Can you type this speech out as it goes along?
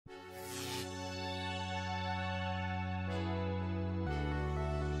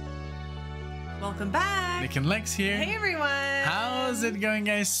Welcome back. NicknLex here. Hey everyone. How's it going,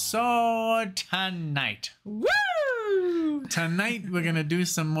 guys? So tonight, tonight we're gonna do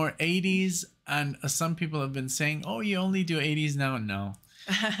some more 80s, and some people have been saying, "Oh, you only do 80s now." No,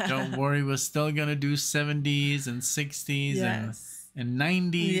 don't worry. We're still gonna do 70s and 60s and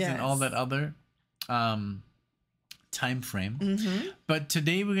 90s and all that other time frame. But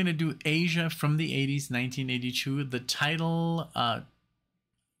today we're gonna do Asia from the 80s, 1982. The title,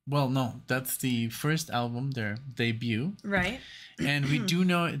 well, no, that's the first album, their debut, right? And we do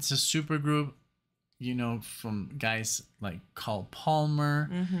know it's a supergroup, you know, from guys like Carl Palmer,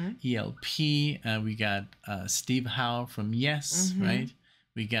 ELP. We got Steve Howe from Yes, right?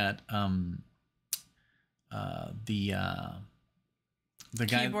 We got the guy,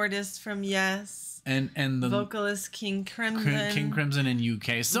 keyboardist from Yes, and the vocalist King Crimson in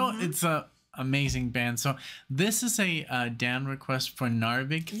UK. So it's a amazing band. So this is a Dan request for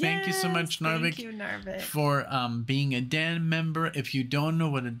NARVIK. Thank you so much, NARVIK. Thank you, NARVIK, for being a Dan member. If you don't know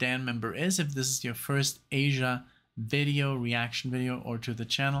what a Dan member is, if this is your first Asia video, reaction video, or to the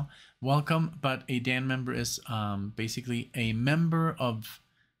channel, welcome. But a Dan member is basically a member of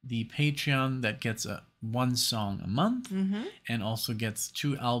the Patreon that gets one song a month and also gets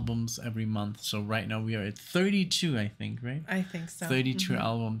 2 albums every month. So right now we are at 32, I think, right? I think so. 32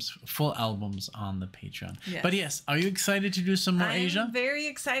 albums, full albums on the Patreon. Yes. But yes, are you excited to do some more Asia? I'm very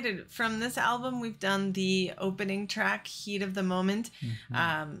excited. From this album, we've done the opening track, Heat of the Moment,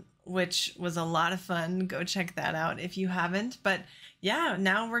 which was a lot of fun. Go check that out if you haven't. But yeah,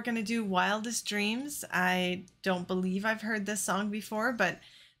 now we're going to do Wildest Dreams. I don't believe I've heard this song before, but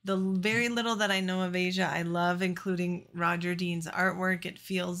the very little that I know of Asia, I love, including Roger Dean's artwork. It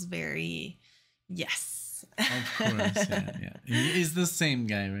feels very, yes. Of course, yeah. He's the same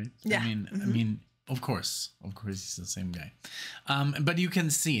guy, right? Yeah. I mean, of course, he's the same guy. But you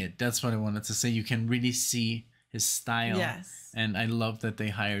can see it. That's what I wanted to say. You can really see his style. Yes. And I love that they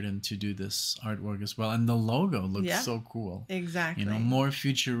hired him to do this artwork as well. And the logo looks so cool. Exactly. You know, more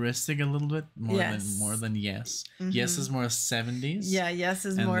futuristic a little bit, more than Yes. Yes is more 70s. Yeah, Yes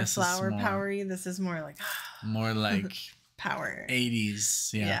is more flower powery. This is more like more like power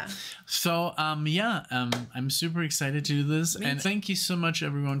 80s. Yeah. So I'm super excited to do this. And thank you so much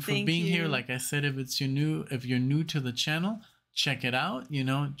everyone for being here. Like I said, if you're new to the channel, check it out. You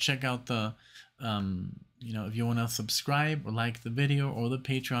know, check out the you know, if you want to subscribe or like the video or the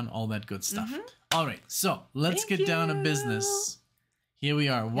Patreon, all that good stuff. All right, so let's get down to business. Here we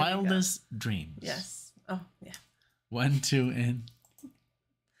are, Wildest Dreams. Yes. Oh, yeah. 1, 2, and...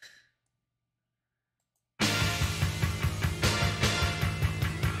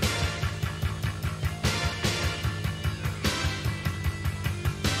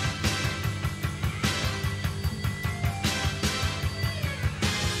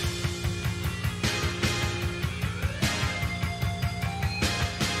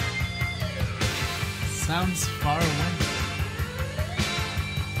 Sounds far away.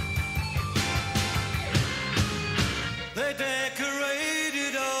 They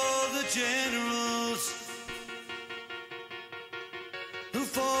decorated all the generals who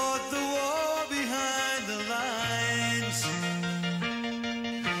fought the war behind the lines.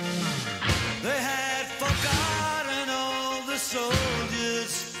 They had forgotten all the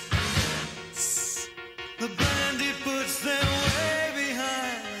soldiers. The brandy puts them way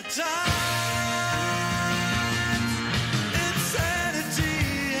behind the times.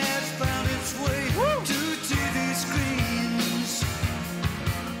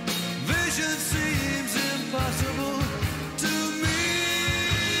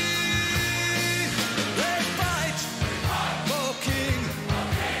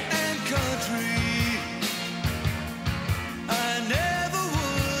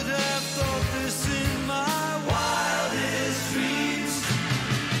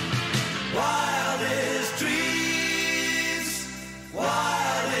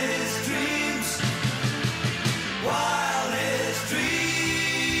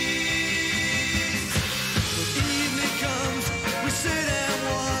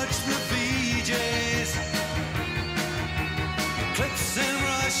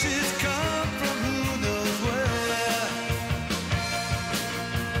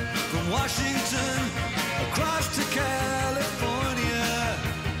 Washington across to California,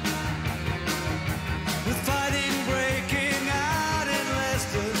 with fighting breaking out in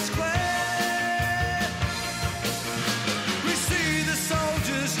Leicester Square. We see the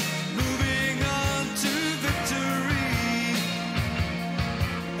soldiers moving on to victory,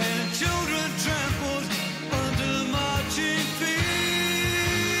 and 'Children trampled under marching feet.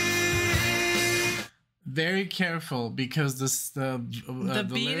 very careful because the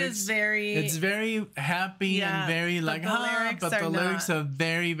beat lyrics, is very, it's very happy and very like, but the lyrics are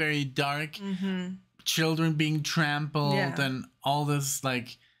very, very dark. Children being trampled and all this,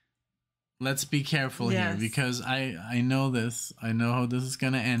 like, let's be careful here because I know this. I know how this is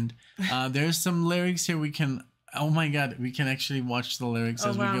gonna end. There's some lyrics here we can. Oh my God, we can actually watch the lyrics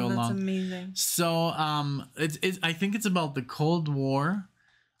as we go along. That's amazing. So it's I think it's about the Cold War.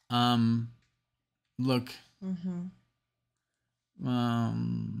 Look.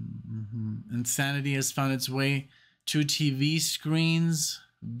 Insanity has found its way to TV screens.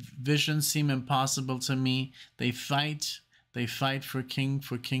 Visions seem impossible to me. They fight for king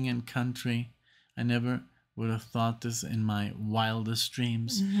and country. I never would have thought this in my wildest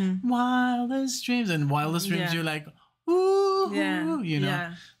dreams. Wildest dreams. And wildest dreams, you're like, ooh, you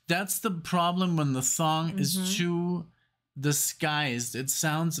know. That's the problem when the song is too disguised. It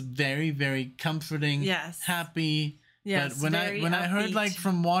sounds very, very comforting, happy. But when I heard like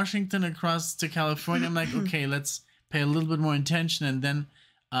from Washington across to California, I'm like, okay, let's pay a little bit more attention. And then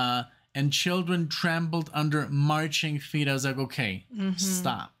and children trampled under marching feet. I was like, okay,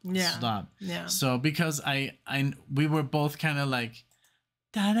 stop. So because we were both kind of like,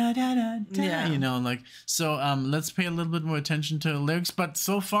 da da da da da, you know, like, so let's pay a little bit more attention to the lyrics. But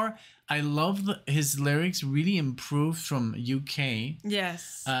so far, I love his lyrics really improved from UK.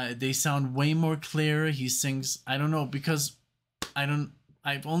 Yes. They sound way more clear. He sings, I don't know, because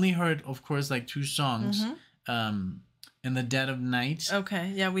I've only heard, of course, like 2 songs. In the Dead of Night.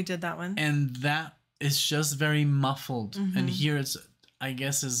 Okay, yeah, we did that one. And that is just very muffled. And here it's, I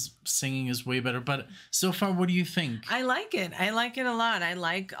guess his singing is way better. But so far, what do you think? I like it. I like it a lot. I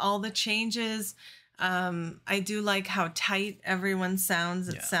like all the changes. I do like how tight everyone sounds.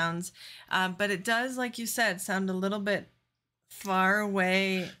 It sounds, but it does, like you said, sound a little bit far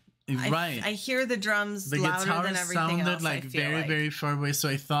away. Right. I hear the drums louder than everything else. Like very, very far away. So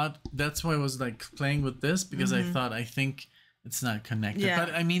I thought that's why I was like playing with this because I think it's not connected.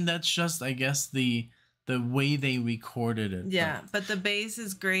 But I mean, that's just, I guess, the way they recorded it. Yeah, but the bass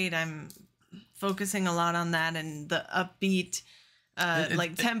is great. I'm focusing a lot on that and the upbeat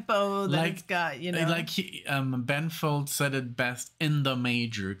tempo that it's got, you know. Like Ben Folds said it best, in the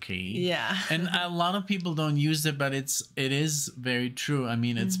major key. Yeah. And a lot of people don't use it, but it is very true. I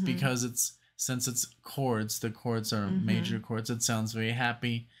mean, it's because since it's chords, the chords are major chords, it sounds very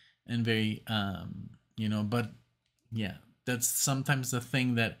happy and very, you know, but yeah, that's sometimes the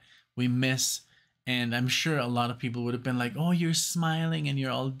thing that we miss. And I'm sure a lot of people would have been like, oh, you're smiling and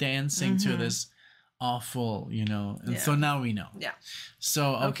you're all dancing to this awful, you know, and so now we know. Yeah.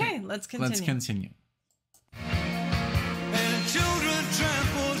 So okay, let's continue. And children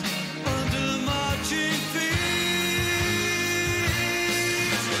trampled under marching feet.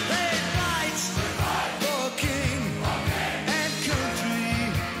 They fight for king and country.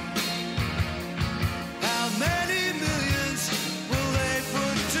 How many millions will they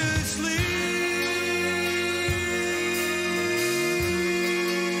put to sleep?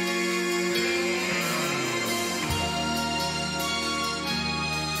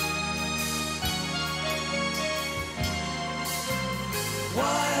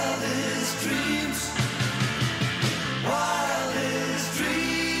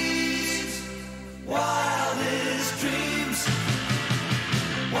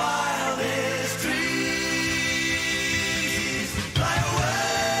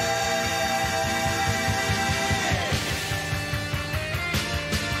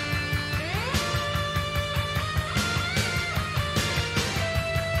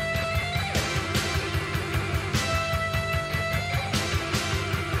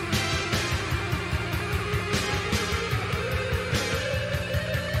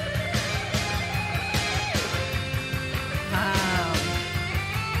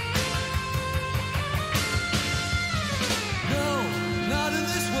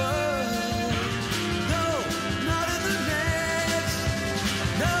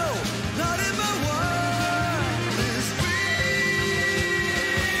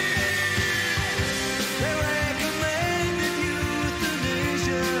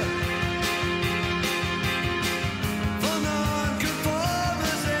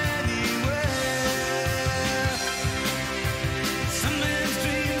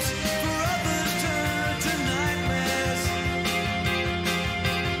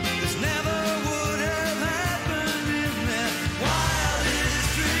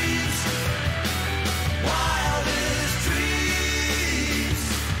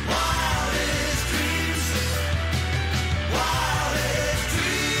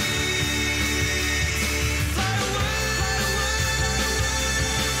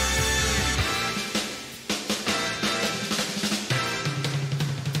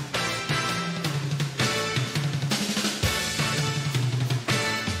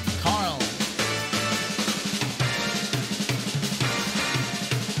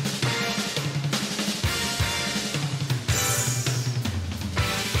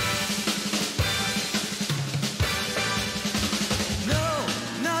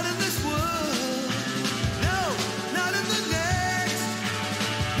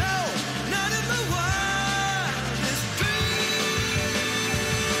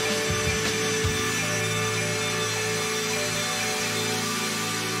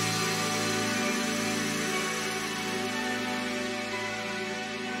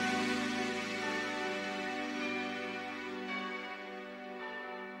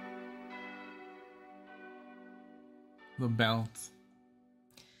 the belt.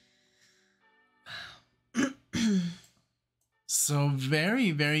 So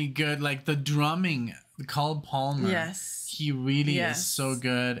very, very good. Like the drumming, Carl Palmer. Yes. He really is so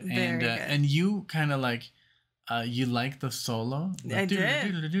good. Very good. And you kind of like, you like the solo? I did.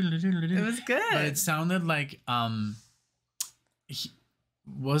 It was good. But it sounded like,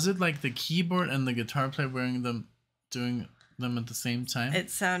 was it like the keyboard and the guitar player doing them at the same time? It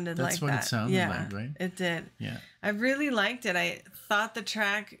sounded like that. That's what it sounded like, right? It did. Yeah. I really liked it. I thought the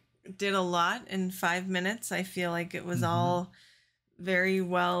track did a lot in 5 minutes. I feel like it was all very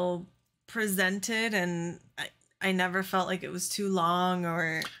well presented, and I never felt like it was too long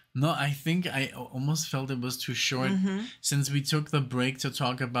or... No, I think I almost felt it was too short. Since we took the break to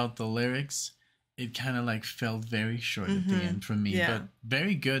talk about the lyrics, it kind of like felt very short at the end for me. But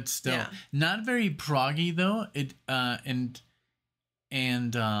very good still. Yeah. Not very proggy though. It and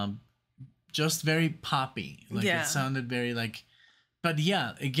just very poppy. Like it sounded very like... But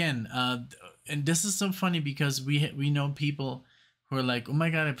yeah, again, and this is so funny because we know people who are like, oh my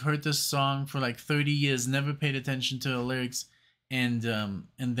God, I've heard this song for like 30 years, never paid attention to the lyrics. And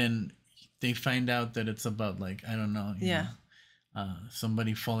then they find out that it's about like, I don't know, you know,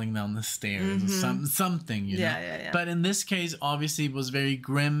 somebody falling down the stairs or something, you know. Yeah. But in this case, obviously it was very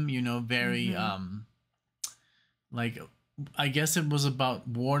grim, you know, very like, I guess it was about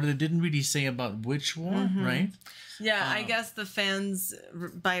war. They didn't really say about which war, right? Yeah, I guess the fans,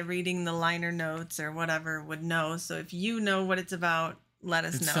 by reading the liner notes or whatever, would know. So if you know what it's about, let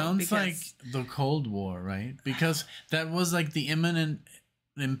us know. It sounds like the Cold War, right? Because that was like the imminent,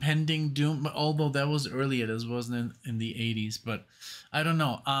 impending doom. Although that was earlier, this wasn't in the 80s. But I don't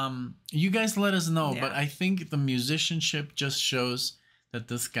know. You guys let us know. But I think the musicianship just shows that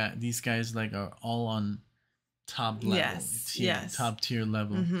these guys like are all on top level, top tier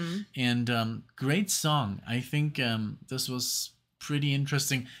level, and great song. I think this was pretty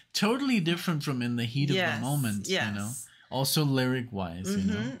interesting, totally different from In the Heat of the Moment, you know, also lyric wise, you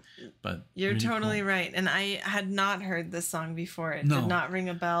know. But you're really totally right, and I had not heard this song before. It did not ring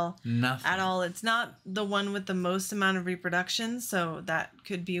a bell at all. It's not the one with the most amount of reproductions, so that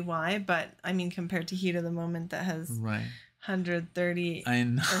could be why, but I mean, compared to Heat of the Moment, that has 130 I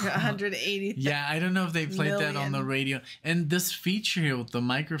know. or 180. Yeah, I don't know if they played that on the radio. And this feature here with the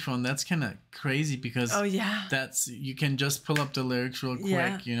microphone, that's kind of crazy because that's, you can just pull up the lyrics real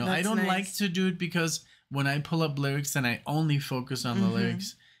quick, you know. I don't like to do it because when I pull up lyrics and I only focus on the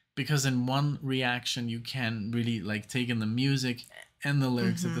lyrics, because in one reaction you can really like take in the music and the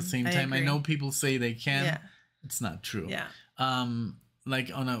lyrics at the same time. I know people say they can. It's not true.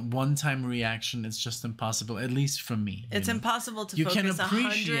 Like on a one-time reaction, it's just impossible, at least for me. It's impossible to focus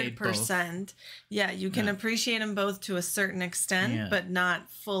 100%. Yeah, you can appreciate them both to a certain extent, but not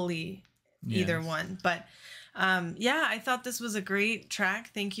fully either one. But I thought this was a great track.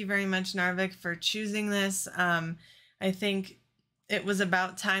 Thank you very much, NARVIK, for choosing this. I think it was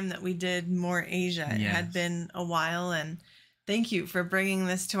about time that we did more Asia. It had been a while, and thank you for bringing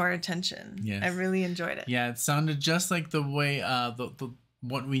this to our attention. I really enjoyed it. Yeah, it sounded just like the way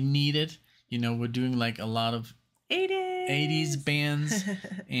what we needed. You know, we're doing like a lot of 80s bands,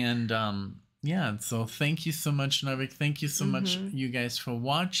 and so thank you so much, NARVIK. Thank you so much, you guys, for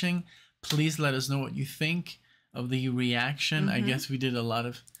watching. Please let us know what you think of the reaction. I guess we did a lot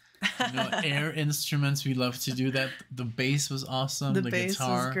of air instruments. We love to do that. The bass was awesome. The bass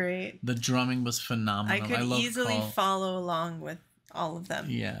guitar was great. The drumming was phenomenal. I could easily follow along with all of them.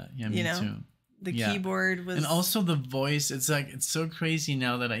 Yeah, me too. The keyboard was, and also the voice. It's like, it's so crazy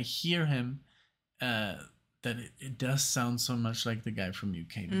now that I hear him, that it does sound so much like the guy from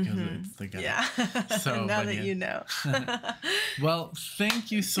UK because it's the guy. Yeah. So now that you know. Well,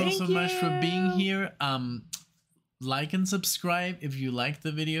 thank you so much for being here. Like and subscribe if you liked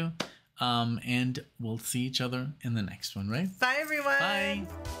the video. And we'll see each other in the next one, right? Bye, everyone. Bye.